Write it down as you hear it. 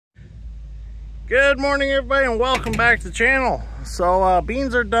Good morning, everybody, and welcome back to the channel. So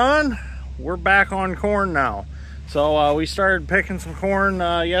beans are done. We're back on corn now. So we started picking some corn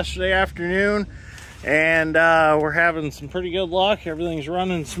yesterday afternoon, and we're having some pretty good luck. Everything's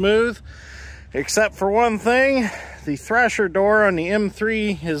running smooth, except for one thing. The thresher door on the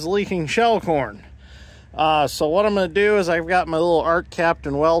M3 is leaking shell corn. So what I'm going to do is I've got my little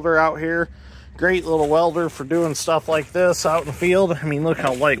Arccaptin welder out here. Great little welder for doing stuff like this out in the field. I mean, look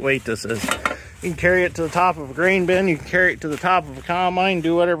how lightweight this is. You can carry it to the top of a grain bin. You can carry it to the top of a combine,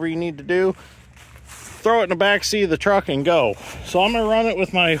 do whatever you need to do. Throw it in the back seat of the truck and go. So I'm going to run it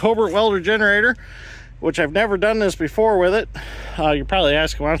with my Hobart welder generator, which I've never done this before with it. You're probably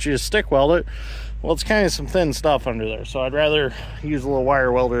asking, why don't you just stick weld it? Well, it's kind of some thin stuff under there, so I'd rather use a little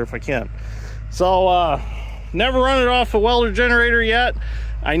wire welder if I can. So never run it off a welder generator yet.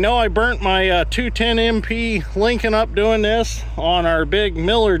 I know I burnt my 210 MP Lincoln up doing this on our big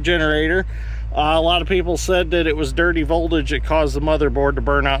Miller generator. A lot of people said that it was dirty voltage that caused the motherboard to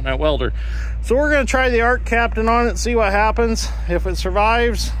burn out in that welder. So we're going to try the Arccaptin on it, see what happens. If it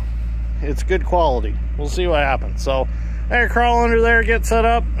survives, it's good quality. We'll see what happens. So I crawl under there, get set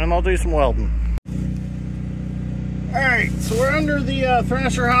up, and I'll do some welding. Alright, so we're under the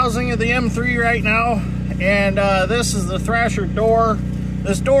thresher housing of the M3 right now, and this is the thresher door.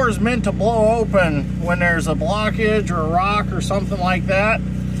 This door is meant to blow open when there's a blockage or a rock or something like that.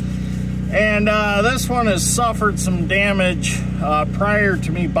 And this one has suffered some damage prior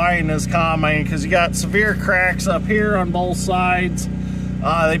to me buying this combine, because you got severe cracks up here on both sides.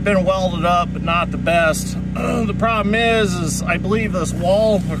 They've been welded up, but not the best. The problem is I believe this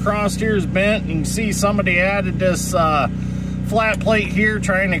wall across here is bent. You can see somebody added this flat plate here,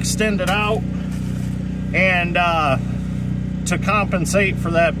 trying to extend it out, and to compensate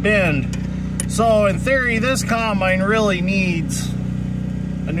for that bend. So in theory, this combine really needs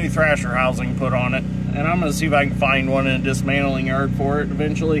a new thresher housing put on it, and I'm going to see if I can find one in a dismantling yard for it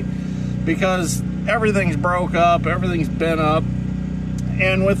eventually, because everything's broke up, everything's bent up,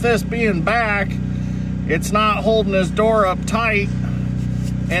 and with this being back, it's not holding this door up tight,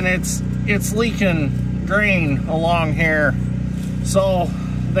 and it's leaking drain along here. So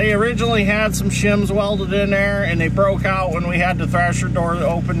they originally had some shims welded in there, and they broke out when we had the thresher door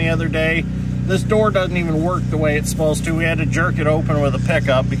open the other day. This door doesn't even work the way it's supposed to. We had to jerk it open with a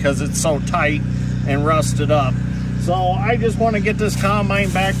pickup because it's so tight and rusted up. So I just want to get this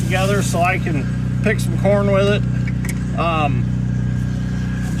combine back together so I can pick some corn with it.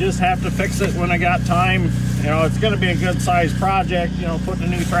 Just have to fix it when I got time. You know, it's going to be a good sized project, you know, putting a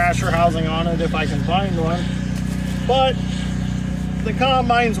new thresher housing on it if I can find one. But the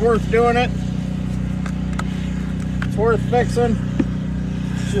combine's worth doing it. It's worth fixing.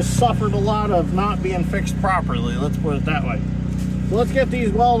 Just suffered a lot of not being fixed properly, let's put it that way. So let's get these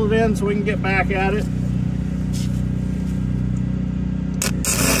welded in so we can get back at it.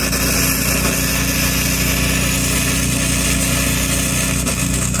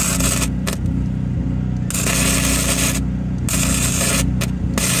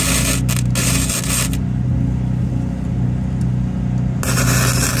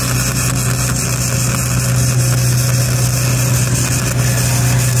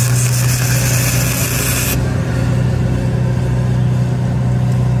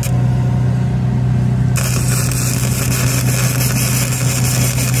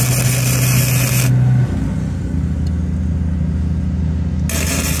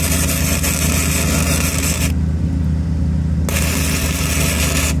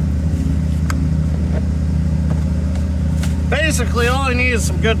 Basically, all I need is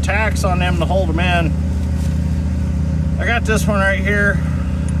some good tacks on them to hold them in. I got this one right here.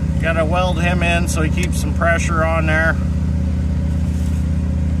 Got to weld him in so he keeps some pressure on there.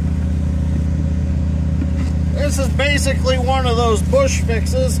 This is basically one of those bush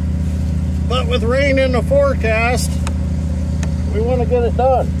fixes, but with rain in the forecast, we want to get it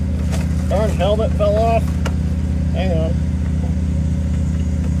done. Darn, helmet fell off. Hang on.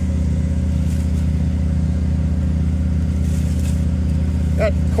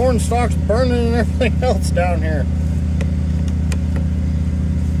 Got corn stalks burning and everything else down here.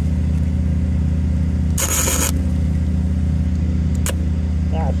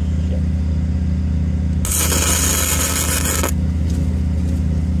 Ah, shit.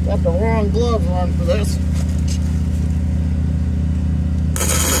 Got the wrong gloves on for this.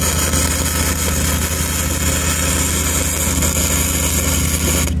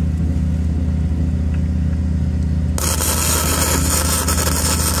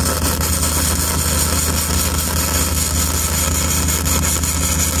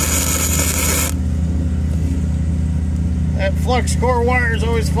 That flux core wire is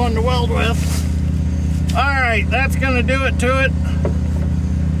always fun to weld with. Alright, that's gonna do it to it.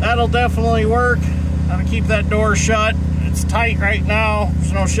 That'll definitely work. Gotta keep that door shut. It's tight right now.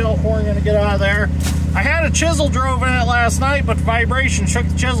 There's no shell pouring gonna get out of there. I had a chisel drove in it last night, but the vibration shook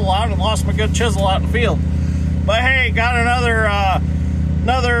the chisel out and lost my good chisel out in the field. But hey, got another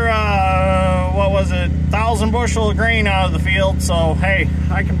what was it, 1,000 bushel of grain out of the field. So hey,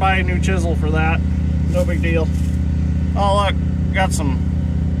 I can buy a new chisel for that. No big deal. Oh look, got a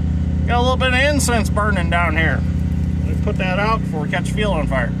little bit of incense burning down here. Let me put that out before we catch the field on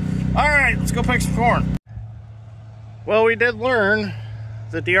fire. All right, let's go pick some corn. Well, we did learn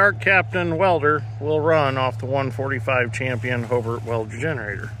that the Arccaptin welder will run off the 145 Champion Hobart welder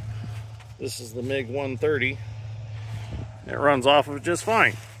generator. This is the MiG 130. It runs off of it just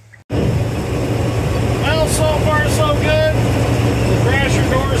fine. Well, so far so good. The thrasher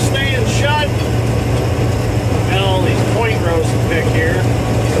door is staying shut. Got all these point rows to pick here.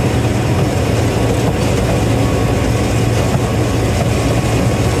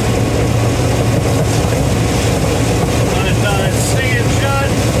 It's staying shut.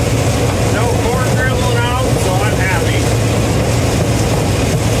 No cord dribbling out, so I'm happy.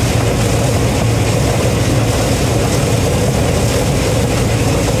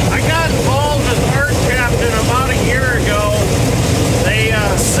 I got involved with Arccaptin about a year ago. They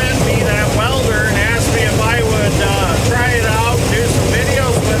sent me that welder and asked me if I would try it out and do some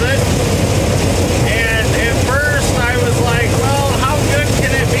videos with it. And at first I was like, well, how good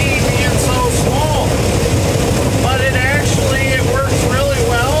can it be being so small? But it works really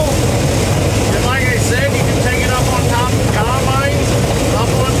well. And like I said, you can take it up on top of combines, up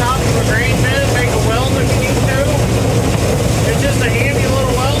on top of a grain bin, make a weld if you need to. It's just a handy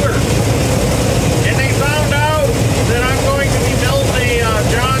little welder. And they found out that I'm going to be building a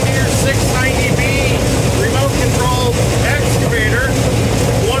John Deere 690B remote controlled excavator,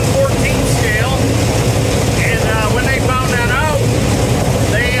 1/14 scale. And when they found that out,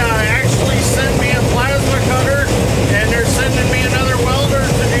 they actually sent me a plasma cutter, and they're sending me another welder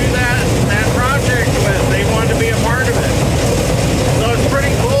to do that project with. They want to be a part of it. So it's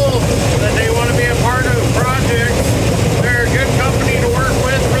pretty cool that they want to be a part of projects. They're a good company to work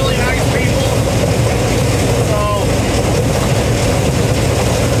with, really nice people. So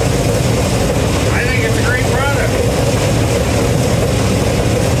I think it's a great product.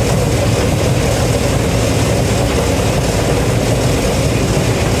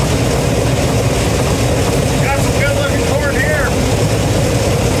 Got some good looking corn here.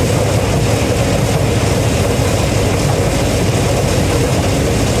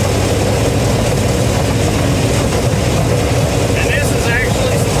 And this is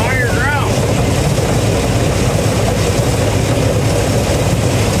actually some higher ground.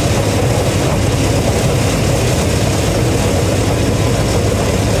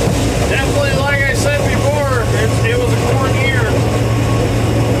 Definitely, like I said before, it was a corn year.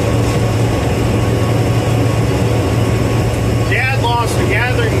 Dad lost a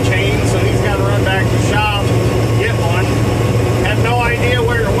gathering chain, so he's got to run back to the shop and get one. Had no idea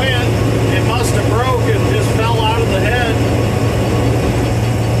where it went. It must have broke and just fell out of the head.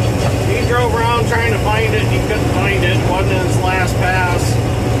 He drove around trying to find it, and he couldn't find it. It wasn't in his last pass.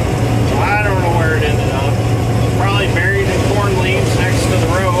 So I don't know where it ended up. Probably buried in corn leaves next to the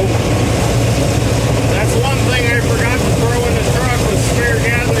row. That's one thing I forgot to throw in the truck was spare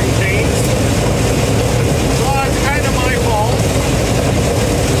gathering chains. So it's kind of my fault.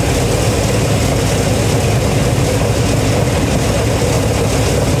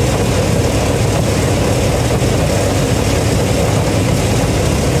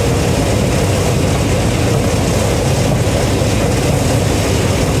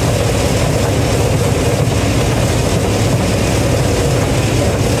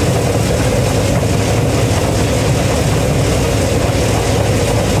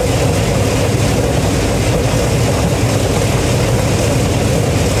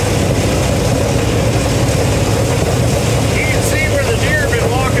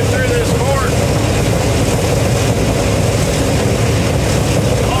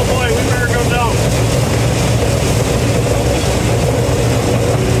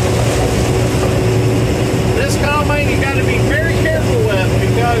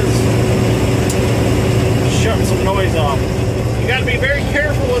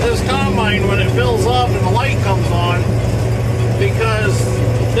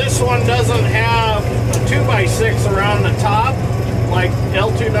 one doesn't have a 2x6 around the top like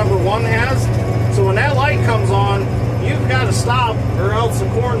L2 number 1 has. So when that light comes on, you've got to stop or else the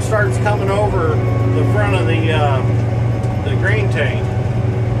corn starts coming over the front of the grain tank.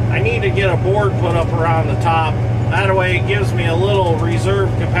 I need to get a board put up around the top That way it gives me a little reserve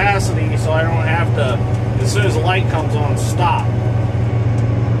capacity so I don't have to, as soon as the light comes on, stop.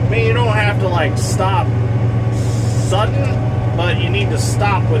 I mean, you don't have to like stop sudden, but you need to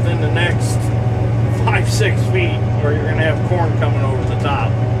stop within the next 5-6 feet or you're gonna have corn coming over the top.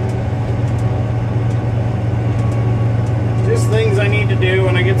 Just things I need to do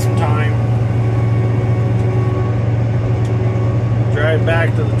when I get some time. Drive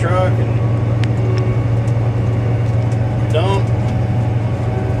back to the truck and dump.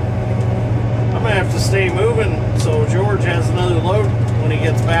 I'm gonna have to stay moving so George has another load when he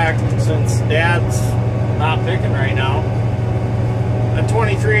gets back, since Dad's not picking right now. That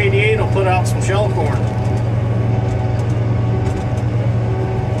 2388 will put out some shell corn.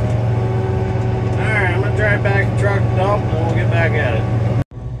 Alright, I'm gonna drive back the truck, dump, and we'll get back at it.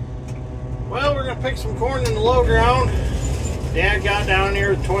 Well, we're gonna pick some corn in the low ground. Dad got down here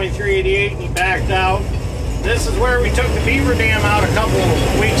with 2388 and he backed out. This is where we took the beaver dam out a couple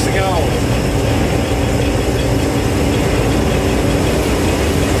of weeks ago.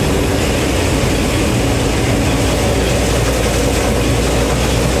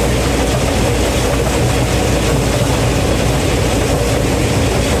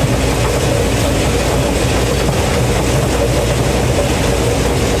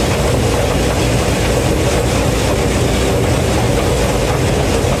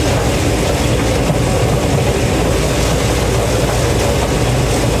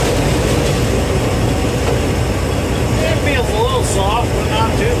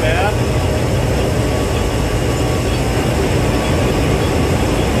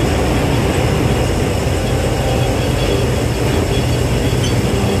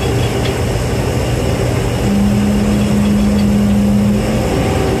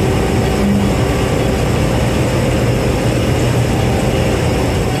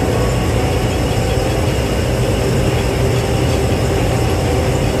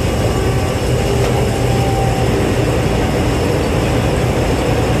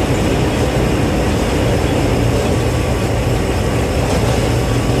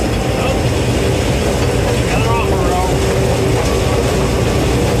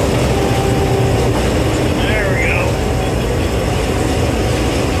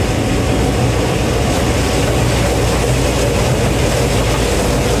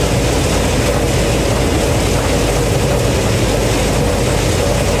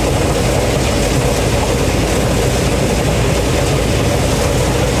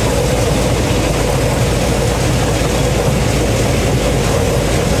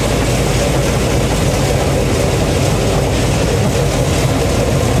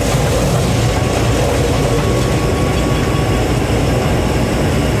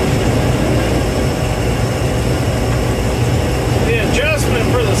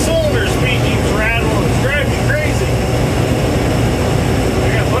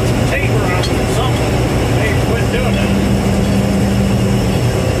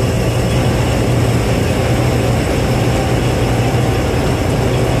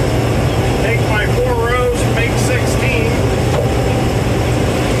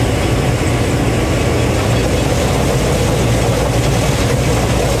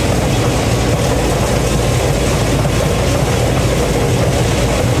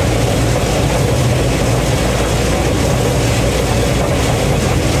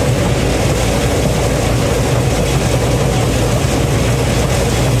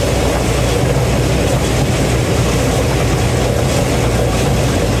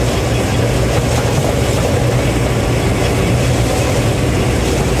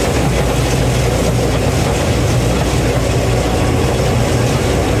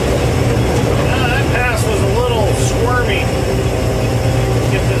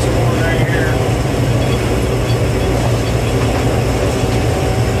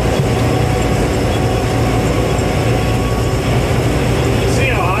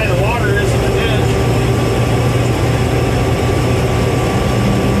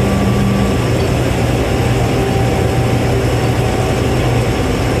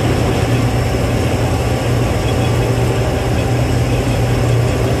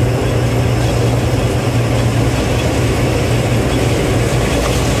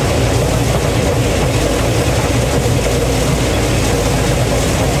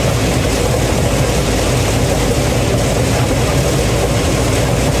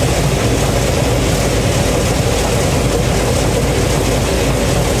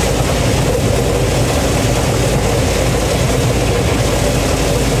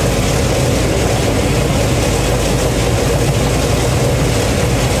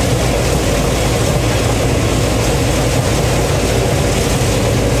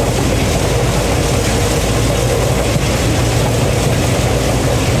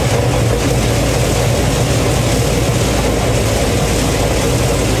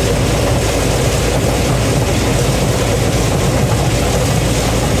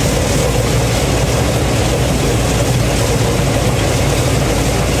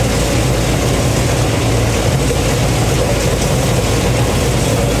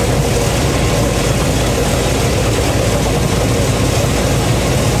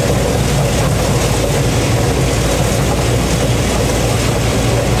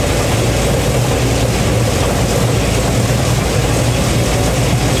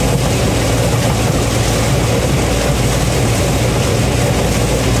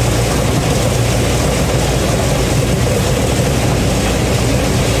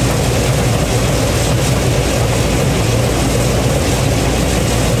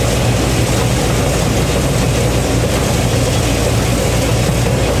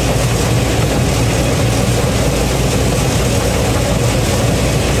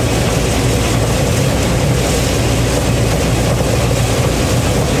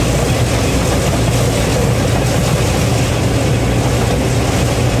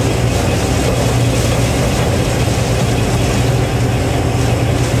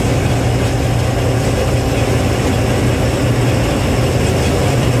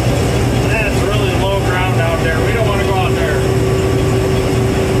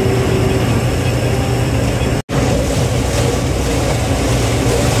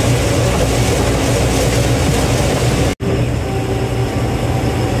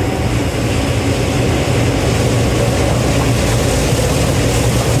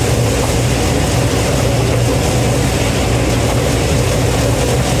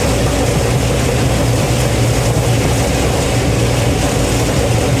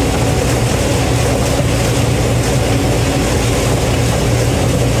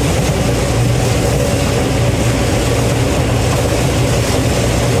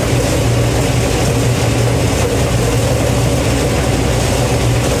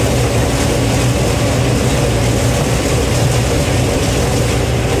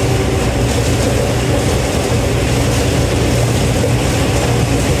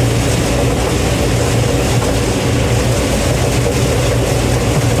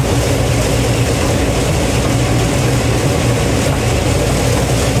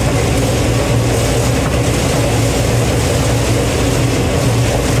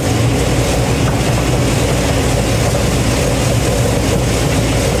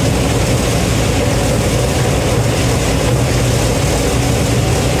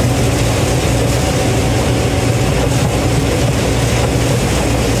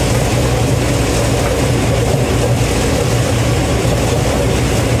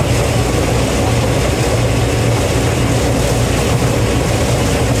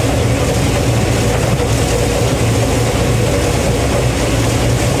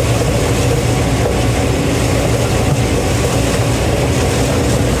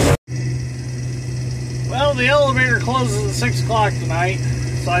 6 o'clock tonight,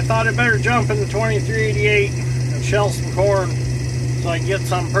 so I thought I'd better jump in the 2388 and shell some corn so I can get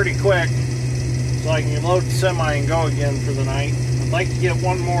some pretty quick, so I can load the semi and go again for the night. I'd like to get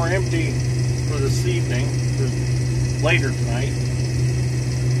one more empty for this evening, for later tonight.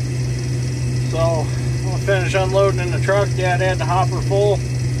 So I'm gonna finish unloading in the truck. Dad had the hopper full.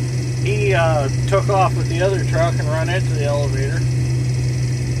 He took off with the other truck and run into the elevator.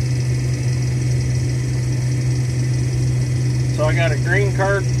 So I got a green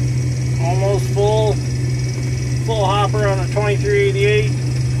cart almost full hopper on a 2388.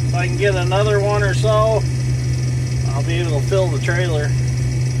 If I can get another one or so, I'll be able to fill the trailer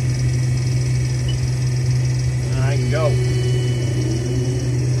and I can go.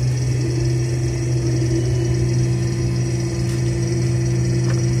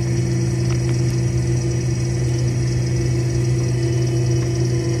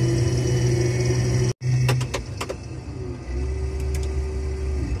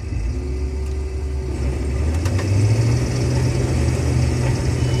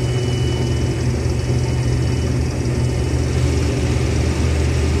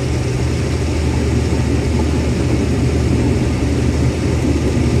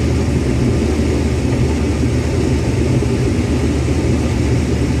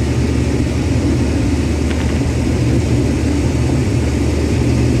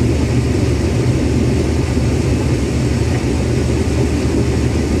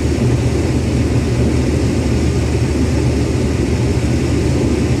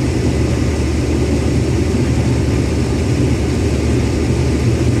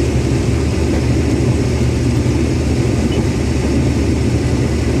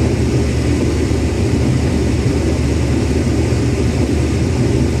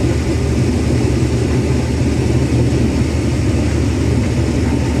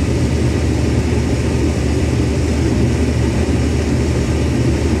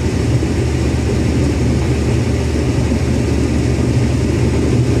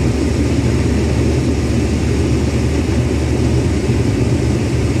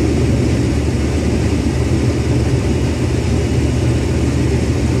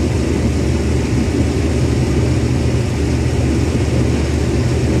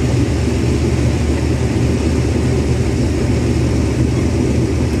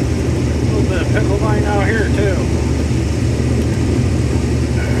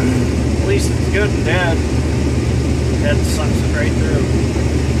 Good and dead. Dead sucks it right through.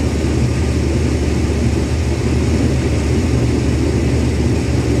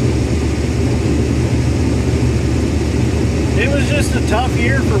 It was just a tough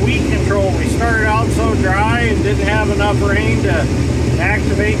year for weed control. We started out so dry and didn't have enough rain to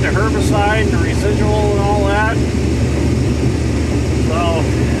activate the herbicide and the residual and all that. So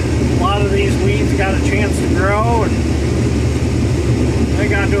a lot of these weeds got a chance to grow, and they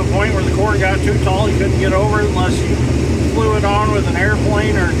got to a point where the cord got too tall, you couldn't get over it unless you flew it on with an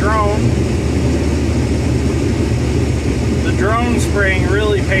airplane or a drone. The drone spraying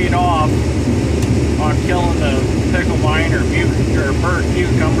really paid off on killing the pickle vine or bird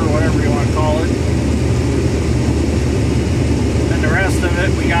cucumber, whatever you want to call it. And the rest of it,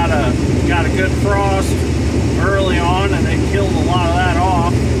 we got a good frost early on, and it killed a lot of that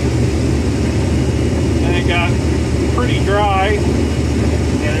off. And it got pretty dry,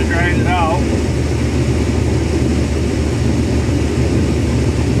 and it dried it out.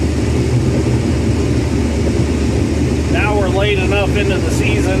 Now we're late enough into the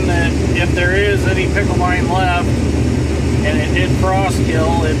season that if there is any pickle vine left and it did frost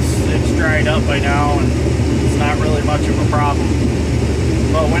kill, it's dried up by now and it's not really much of a problem.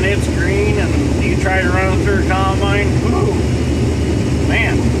 But when it's green and you try to run it through a combine, whew,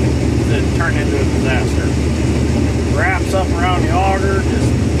 man, it turned into a disaster. Wraps up around the auger,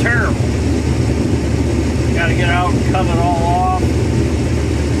 just terrible. Got to get out and cut it all off.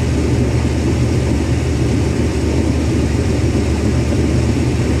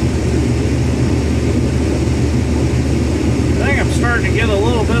 I think I'm starting to get a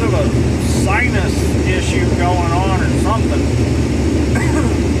little bit of a sinus issue going on or something.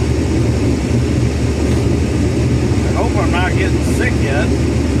 I hope I'm not getting sick yet.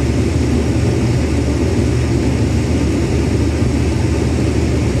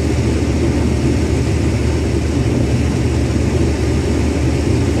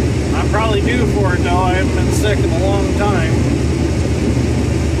 Probably due for it though. I haven't been sick in a long time.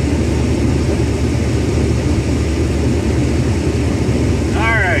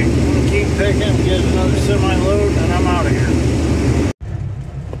 Alright, I'm gonna keep picking, get another semi-load, and I'm out of here.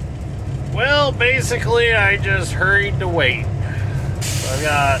 Well, basically I just hurried to wait. So I've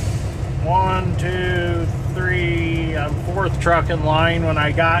got 1, 2, 3, I'm 4th truck in line. When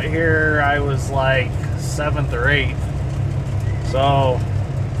I got here, I was like 7th or 8th. So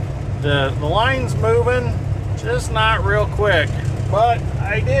the line's moving, just not real quick. But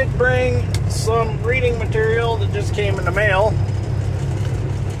I did bring some reading material that just came in the mail.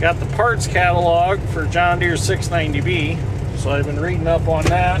 Got the parts catalog for John Deere 690B. So I've been reading up on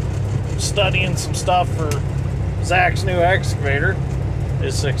that, studying some stuff for Zach's new excavator,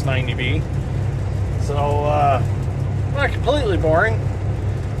 his 690B. So, not completely boring.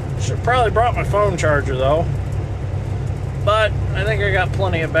 Should probably brought my phone charger though. But I think I got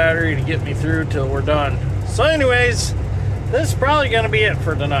plenty of battery to get me through till we're done. So anyways, this is probably going to be it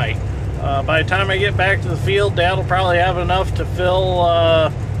for tonight. By the time I get back to the field, Dad will probably have enough to fill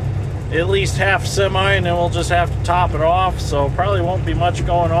at least half semi, and then we'll just have to top it off. So probably won't be much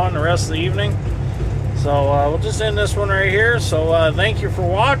going on the rest of the evening. So we'll just end this one right here. So thank you for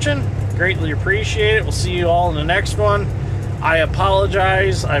watching. Greatly appreciate it. We'll see you all in the next one. I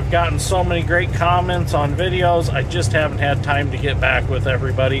apologize. I've gotten so many great comments on videos. I just haven't had time to get back with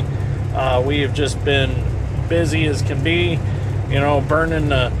everybody. We have just been busy as can be, you know, burning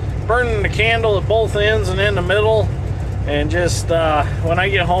the candle at both ends and in the middle, and just when I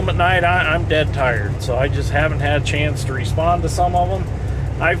get home at night, I'm dead tired. So I just haven't had a chance to respond to some of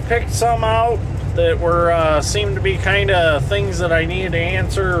them. I've picked some out that were seemed to be kind of things that I needed to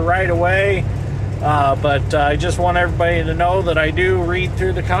answer right away. But I just want everybody to know that I do read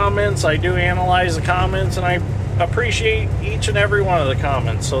through the comments, I do analyze the comments, and I appreciate each and every one of the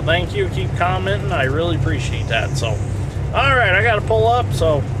comments. So thank you, keep commenting, I really appreciate that. So, alright, I gotta pull up,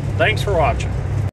 so thanks for watching.